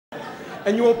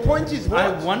And your point is what?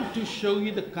 I want to show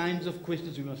you the kinds of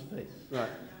questions we must face. Right.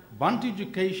 Bantu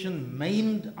education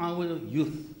maimed our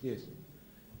youth. Yes.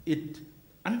 It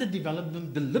underdeveloped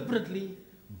them deliberately,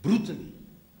 brutally.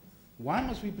 Why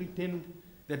must we pretend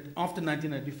that after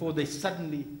 1994 they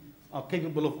suddenly are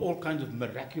capable of all kinds of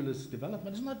miraculous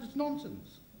development? It's not, it's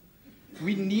nonsense.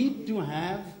 We need to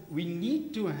have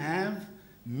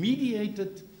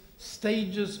mediated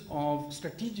stages of,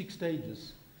 strategic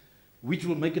stages, which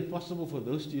will make it possible for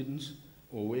those students,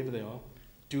 or wherever they are,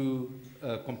 to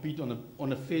compete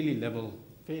on a fairly level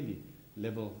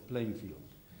playing field.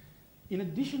 In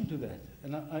addition to that,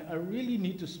 and I really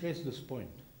need to stress this point,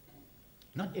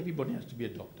 not everybody has to be a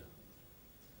doctor.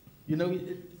 You know,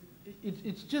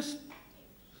 it's just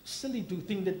silly to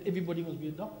think that everybody must be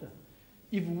a doctor.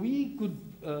 If we could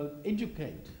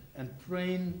educate and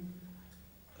train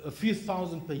a few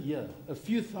thousand per year, a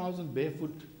few thousand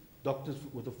barefoot doctors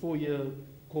with a 4-year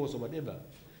course or whatever,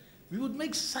 we would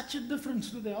make such a difference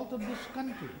to the health of this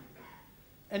country.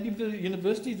 And if the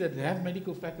universities that have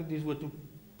medical faculties were to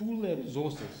pool their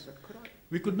resources,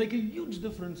 we could make a huge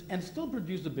difference and still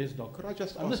produce the best doctors. Could I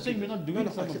just I'm not saying we're not doing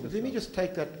some of this. Let me just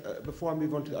take that before I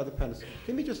move on to the other panelists.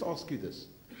 Let me just ask you this.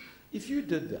 If you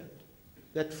did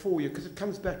that 4-year, because it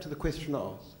comes back to the question I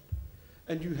asked,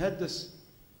 and you had this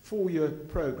 4-year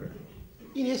program,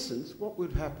 in essence, what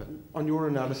would happen on your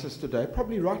analysis today,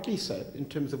 probably rightly so in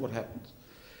terms of what happens,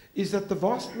 is that the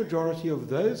vast majority of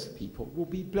those people will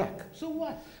be black. So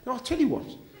what? Now, I'll tell you what.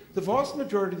 The vast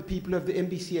majority of the people of the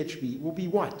MBCHB will be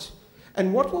white.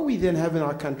 And what will we then have in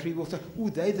our country? We'll say, oh,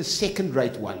 they're the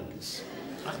second-rate ones.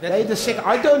 They're the second.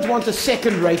 I don't want a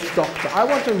second-rate doctor. I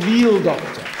want a real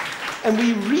doctor. And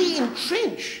we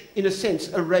re-entrench, in a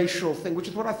sense, a racial thing, which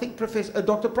is what I think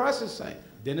Dr. Price is saying.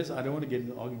 Dennis, I don't want to get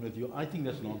in an argument with you. I think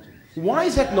that's nonsense. Why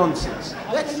is that nonsense?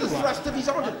 That's the thrust of his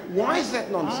argument. Why is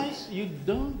that nonsense? You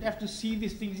don't have to see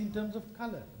these things in terms of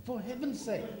color. For heaven's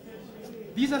sake.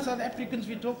 These are South Africans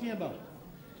we're talking about.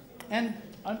 And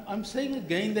I'm saying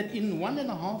again that in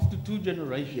 1.5 to 2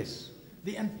 generations, yes,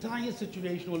 the entire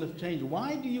situation will have changed.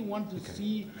 Why do you want to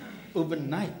see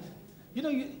overnight? You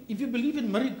know, if you believe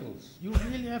in miracles, you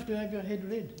really have to have your head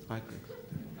red. I agree.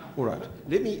 All right.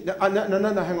 Let me. No,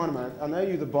 hang on a minute. I know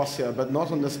you're the boss here, but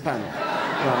not on this panel.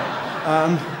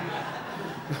 Right.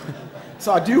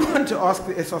 So I do want to ask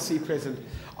the SRC president.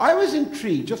 I was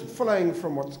intrigued, just following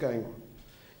from what's going on.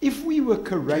 If we were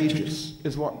courageous,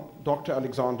 is what Professor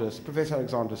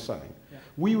Alexander is saying,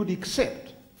 we would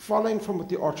accept, following from what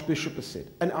the Archbishop has said,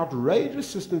 an outrageous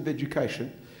system of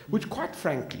education, which quite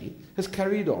frankly has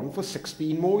carried on for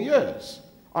 16 more years,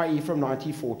 i.e. from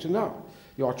 94 to now.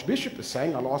 The Archbishop is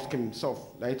saying, I'll ask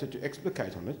himself later to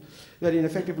explicate on it, that in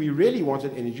effect if we really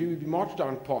wanted energy, we'd march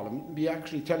down Parliament and be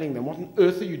actually telling them, what on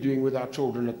earth are you doing with our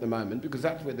children at the moment, because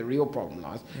that's where the real problem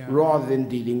lies, rather than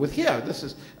dealing with here.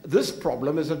 This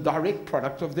problem is a direct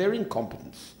product of their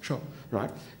incompetence. Sure. Right?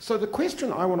 So the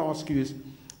question I want to ask you is,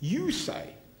 you say,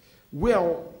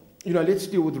 well, you know, let's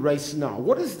deal with race now.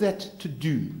 What is that to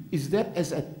do? Is that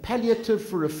as a palliative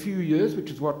for a few years, which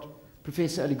is what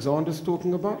Professor Alexander is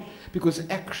talking about? Because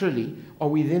actually, are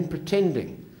we then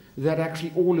pretending that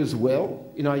actually all is well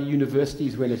in our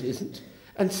universities when it isn't?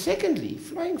 And secondly,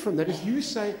 flowing from that is you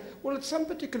say, well, at some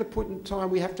particular point in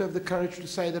time, we have to have the courage to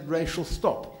say that race shall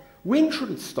stop. When should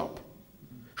it stop?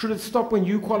 Should it stop when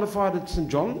you qualified at St.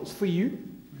 John's for you?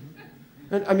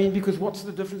 And I mean, because what's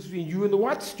the difference between you and the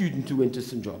white student who went to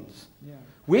St. John's? Yeah.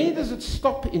 When does it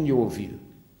stop in your view?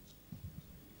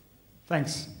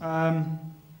 Thanks.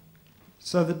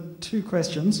 So the two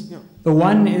questions. Yeah. The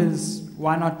one is,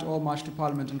 why not all march to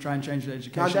Parliament and try and change the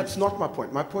education? No, that's not my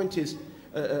point. My point is,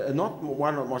 not why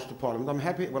not march to Parliament. I'm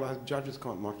happy, well, judges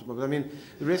can't march to Parliament. I mean,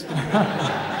 the rest of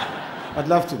I'd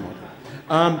love to march.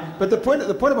 But the point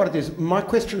about it is, my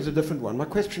question is a different one. My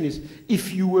question is,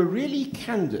 if you were really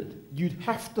candid, you'd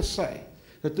have to say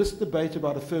that this debate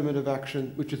about affirmative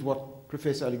action, which is what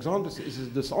Professor Alexander says, is a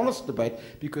dishonest debate,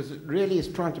 because it really is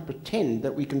trying to pretend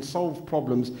that we can solve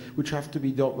problems which have to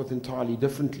be dealt with entirely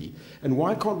differently. And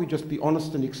why can't we just be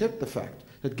honest and accept the fact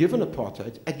that given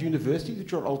apartheid, at universities,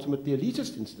 which are ultimately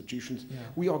elitist institutions,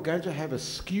 we are going to have a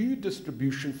skewed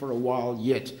distribution for a while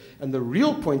yet. And the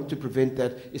real point to prevent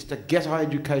that is to get our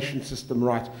education system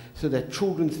right, so that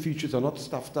children's futures are not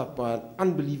stuffed up by an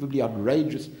unbelievably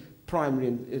outrageous primary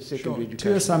and secondary education.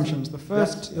 Two assumptions. The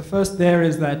first there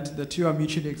is that the two are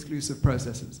mutually exclusive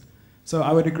processes. So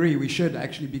I would agree we should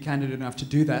actually be candid enough to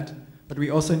do that, but we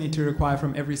also need to require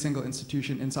from every single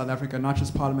institution in South Africa, not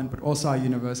just Parliament, but also our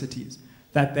universities,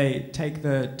 that they take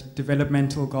the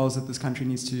developmental goals that this country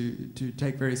needs to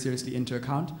take very seriously into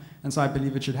account. And so I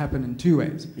believe it should happen in two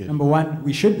ways. Yes. Number one,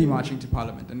 we should be marching to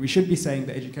Parliament, and we should be saying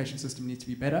the education system needs to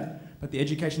be better, but the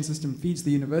education system feeds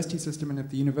the university system, and if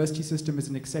the university system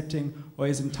isn't accepting or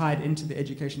isn't tied into the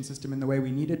education system in the way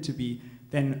we need it to be,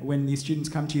 then when these students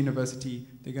come to university,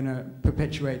 they're going to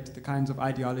perpetuate the kinds of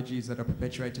ideologies that are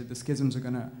perpetuated. The schisms are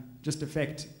going to just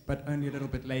affect, but only a little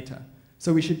bit later.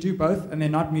 So we should do both, and they're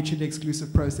not mutually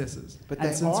exclusive processes. But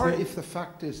they are if the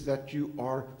fact is that you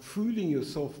are fooling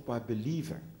yourself by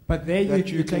believing but there that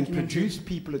you can produce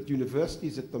people at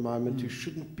universities at the moment who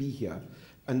shouldn't be here,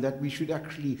 and that we should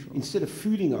actually, instead of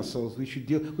fooling ourselves, we should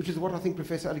deal, which is what I think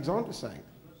Professor Alexander is saying.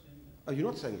 Oh, you're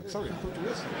not saying that? Sorry, I thought you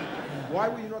were saying that. Why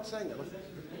were you not saying that?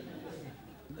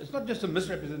 It's not just a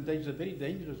misrepresentation, it's a very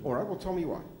dangerous one. All right, well, tell me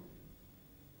why.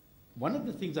 One of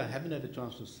the things I haven't had a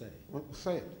chance to say Well,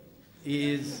 say it.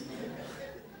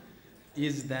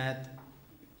 is that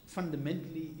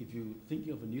fundamentally, if you're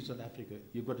thinking of a new South Africa,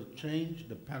 you've got to change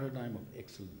the paradigm of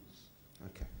excellence.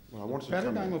 Okay. Well, I want The to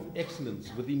paradigm of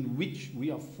excellence within which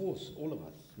we are forced, all of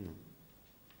us,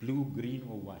 blue, green,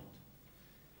 or white.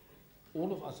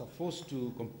 All of us are forced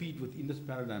to compete within this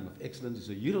paradigm of excellence. It's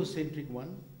a Eurocentric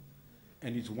one,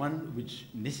 and it's one which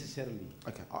necessarily...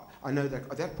 Okay, I know that.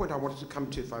 At that point I wanted to come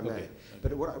to, if I may. Okay.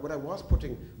 But what I was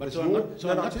putting... But was so more, I'm not, so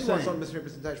no, I'm no, not I tell you why it's saying... not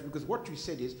misrepresentation, because what you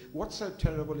said is, what's so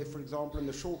terrible if, for example, in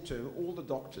the short term, all the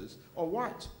doctors are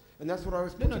white? And that's what I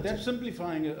was putting No, that's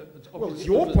simplifying... well, it's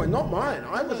your point, not mine.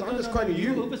 I'm just quoting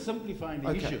you. You're oversimplifying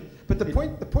the issue. But the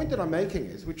point that I'm making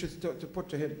is, which is to put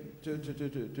to him, to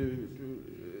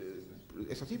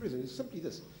SRT President, is simply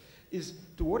this. Is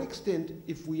to what extent,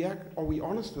 if we are we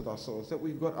honest with ourselves, that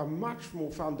we've got a much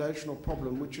more foundational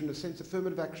problem, which in a sense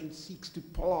affirmative action seeks to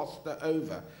plaster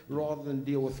over rather than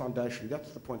deal with foundation.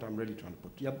 That's the point I'm really trying to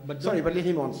put. Yeah, but sorry, but let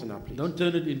him answer now, please. Don't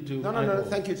turn it into... No,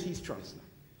 thank you, it's his chance now.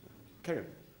 Carry on.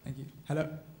 Thank you. Hello.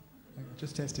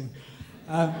 Just testing.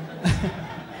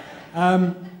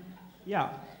 Yeah,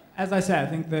 as I say, I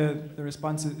think the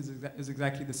response is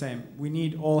exactly the same. We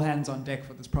need all hands on deck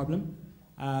for this problem.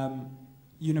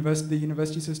 The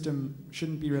university system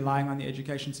shouldn't be relying on the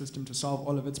education system to solve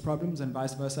all of its problems, and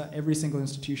vice versa. Every single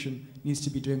institution needs to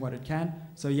be doing what it can.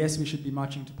 So yes, we should be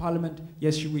marching to Parliament.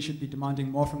 Yes, we should be demanding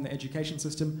more from the education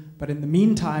system. But in the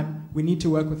meantime, we need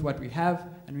to work with what we have,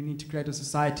 and we need to create a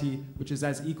society which is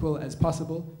as equal as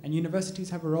possible. And universities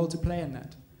have a role to play in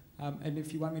that. And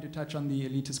if you want me to touch on the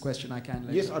elitist question, I can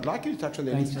later. Yes, I'd like you to touch on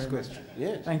the elitist question.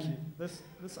 Yes. Thank you.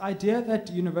 This idea that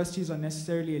universities are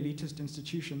necessarily elitist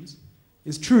institutions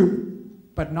is true,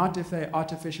 but not if they're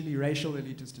artificially racial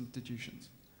elitist institutions.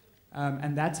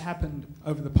 And that's happened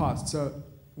over the past. So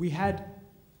we had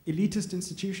elitist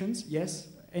institutions, yes,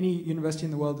 any university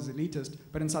in the world is elitist,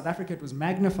 but in South Africa it was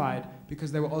magnified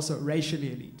because they were also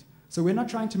racially elite. So we're not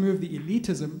trying to move the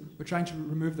elitism, we're trying to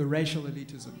remove the racial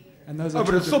elitism. And those are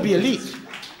but it'll still be elite.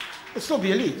 It'll still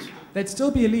be elite. They'd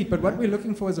still be elite, but what we're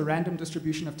looking for is a random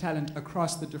distribution of talent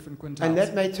across the different quintiles. And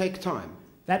that may take time.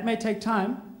 That may take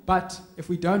time, but if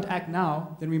we don't act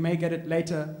now, then we may get it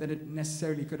later than it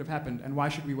necessarily could have happened. And why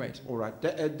should we wait? All right.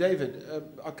 David,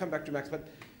 I'll come back to Max, but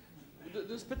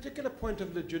this particular point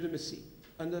of legitimacy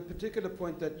and the particular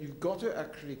point that you've got to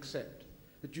actually accept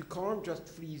that you can't just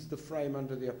freeze the frame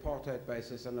under the apartheid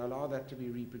basis and allow that to be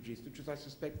reproduced, which is, I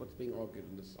suspect, what's being argued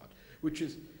on this side, which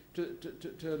is, to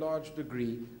a large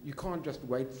degree, you can't just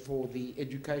wait for the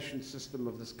education system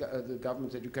of the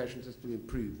government's education system to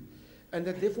improve. And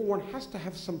that therefore one has to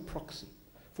have some proxy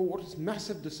for what is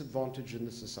massive disadvantage in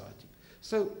the society.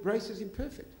 So race is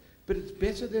imperfect, but it's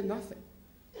better than nothing.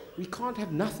 We can't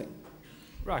have nothing.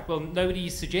 Right, well,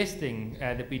 nobody's suggesting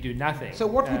that we do nothing. So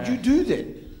what would you do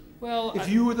then? Well, if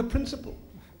you were the principal?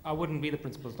 I wouldn't be the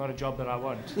principal. It's not a job that I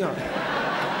want. Yeah.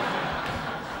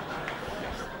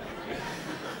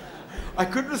 I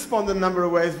could respond in a number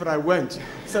of ways, but I won't.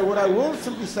 So what I will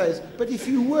simply say is, but if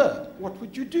you were, what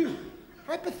would you do?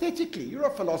 Hypothetically, you're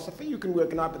a philosopher, you can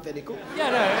work in hypothetical.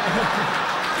 Yeah, no.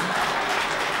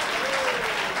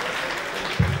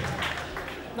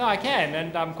 No, I can,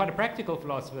 and I'm quite a practical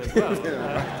philosopher as well.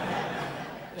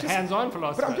 Hands-on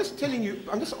philosopher. But I'm just telling you,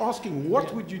 I'm just asking,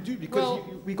 what would you do? Because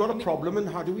we got a problem, and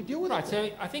how do we deal with it? Right, so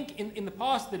I think in the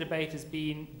past the debate has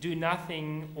been do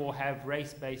nothing or have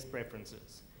race-based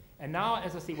preferences. And now,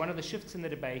 as I see, one of the shifts in the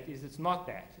debate is it's not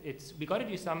that. It's we've got to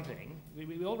do something.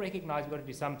 We all recognize we've got to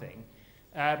do something.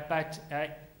 But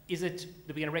is it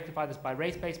that we're going to rectify this by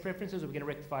race-based preferences, or we're going to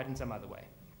rectify it in some other way?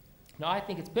 Now, I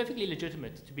think it's perfectly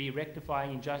legitimate to be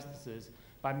rectifying injustices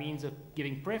by means of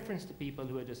giving preference to people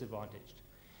who are disadvantaged.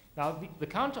 Now, the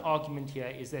counter-argument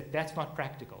here is that that's not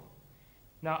practical.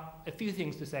 Now, a few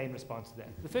things to say in response to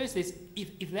that. The first is,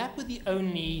 if that were the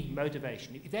only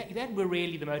motivation, if that were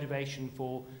really the motivation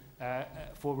for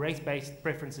race-based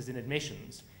preferences in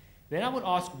admissions, then I would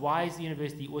ask, why is the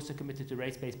university also committed to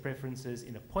race-based preferences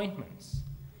in appointments?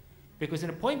 Because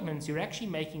in appointments, you're actually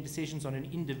making decisions on an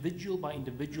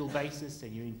individual-by-individual basis,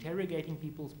 and you're interrogating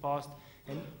people's past.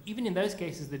 And even in those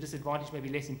cases, the disadvantage may be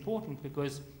less important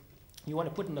because you want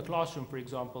to put in the classroom, for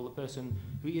example, the person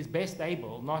who is best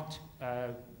able, not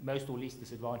most or least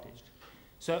disadvantaged.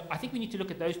 So I think we need to look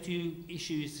at those two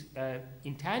issues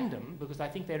in tandem, because I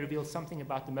think they reveal something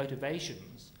about the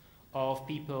motivations of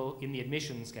people in the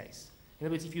admissions case. In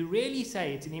other words, if you really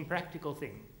say it's an impractical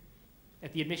thing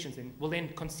at the admissions thing, well then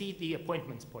concede the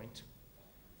appointments point.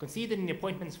 Concede that in the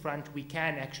appointments front, we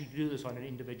can actually do this on an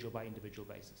individual-by-individual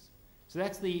basis. So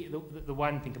that's the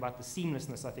one thing about the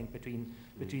seamlessness, I think, between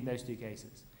those two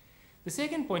cases. The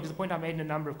second point is a point I made in a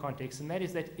number of contexts, and that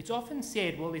is that it's often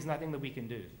said, well, there's nothing that we can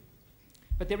do.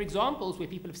 But there are examples where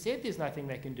people have said there's nothing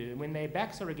they can do, and when their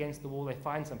backs are against the wall, they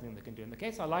find something they can do. And the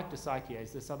case I like to cite here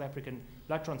is the South African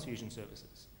Blood Transfusion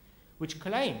Services, which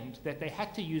claimed that they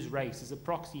had to use race as a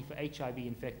proxy for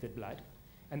HIV-infected blood,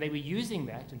 and they were using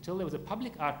that until there was a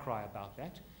public outcry about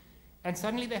that. And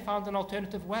suddenly they found an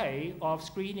alternative way of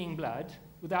screening blood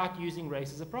without using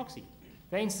race as a proxy.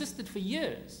 They insisted for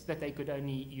years that they could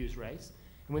only use race.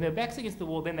 And when their backs against the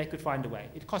wall, then they could find a way.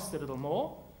 It costs a little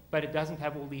more, but it doesn't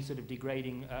have all these sort of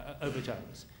degrading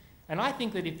overtones. And I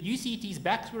think that if UCT's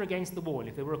backs were against the wall,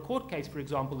 if there were a court case, for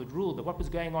example, that ruled that what was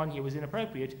going on here was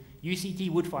inappropriate, UCT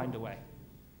would find a way.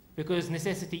 Because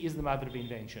necessity is the mother of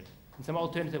invention. And some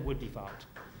alternative would be found.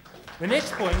 The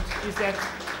next point is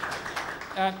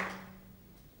that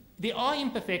there are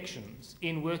imperfections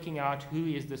in working out who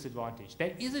is disadvantaged.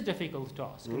 That is a difficult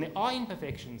task, and there are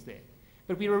imperfections there.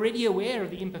 But we're already aware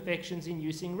of the imperfections in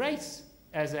using race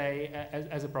as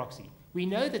a proxy. We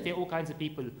know that there are all kinds of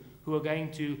people who are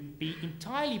going to be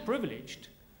entirely privileged,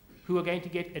 who are going to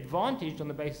get advantaged on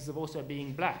the basis of also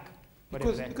being black.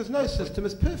 Because no system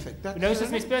is perfect. No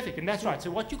system is perfect, and that's right. So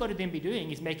what you've got to then be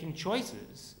doing is making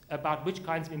choices about which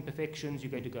kinds of imperfections you're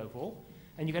going to go for,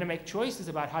 and you're going to make choices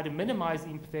about how to minimize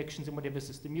the imperfections in whatever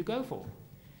system you go for.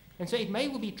 And so it may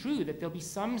well be true that there'll be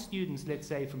some students, let's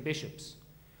say from bishops,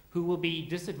 who will be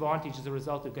disadvantaged as a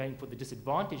result of going for the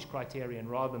disadvantage criterion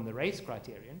rather than the race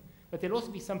criterion. But there'll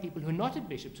also be some people who are not at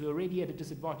bishops, who are already at a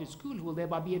disadvantaged school, who will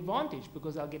thereby be advantaged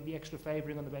because they'll get the extra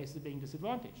favoring on the basis of being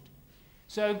disadvantaged.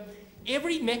 So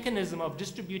every mechanism of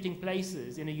distributing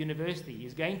places in a university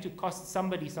is going to cost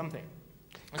somebody something.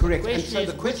 Correct. And so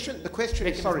the question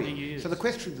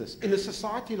is this. In a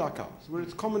society like ours, where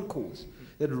it's common cause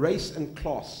that race and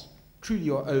class truly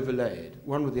are overlaid,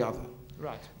 one with the other,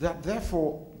 right, that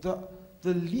therefore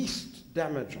the least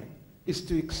damaging is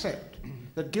to accept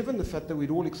that, given the fact that we'd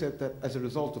all accept that as a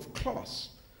result of class,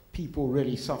 people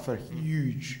really suffer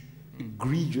huge,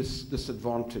 egregious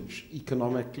disadvantage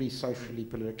economically, socially,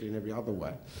 politically, and every other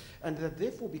way. And that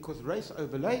therefore, because race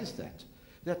overlays that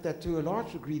to a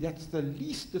large degree, that's the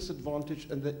least disadvantage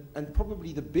and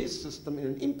probably the best system in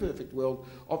an imperfect world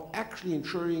of actually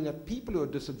ensuring that people who are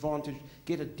disadvantaged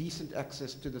get a decent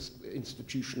access to this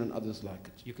institution and others like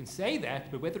it. You can say that,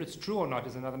 but whether it's true or not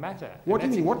is another matter. What do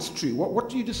you mean? What's true? What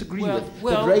do you disagree with?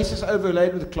 That race is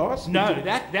overlaid with class? No,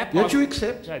 that part... Don't you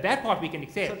accept? No, that part we can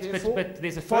accept. So but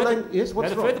there's a further... Yes, what's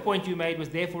the further point you made was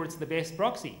therefore it's the best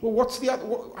proxy. Well, what's the other...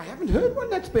 I haven't heard one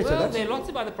that's better. Well, there are lots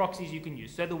of other proxies you can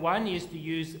use. So the one is to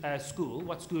use school,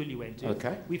 what school you went to.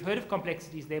 Okay. We've heard of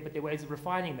complexities there, but there are ways of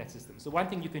refining that system. So one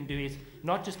thing you can do is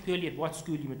not just purely at what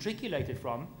school you matriculated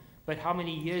from, but how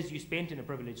many years you spent in a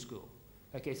privileged school.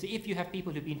 Okay, so if you have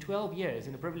people who've been 12 years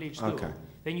in a privileged school,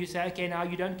 then you say, okay, now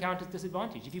you don't count as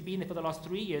disadvantaged. If you've been there for the last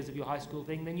 3 years of your high school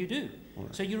thing, then you do.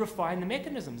 Right. So you refine the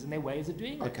mechanisms and their ways of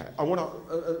doing it. Okay,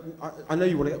 I know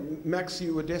you want to, Max,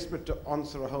 you were desperate to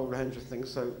answer a whole range of things,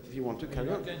 so if you want to, carry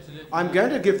on. I'm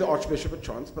going to give the Archbishop a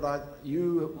chance, but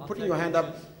you putting your hand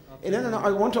up. No,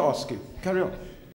 I want to ask you. Carry on.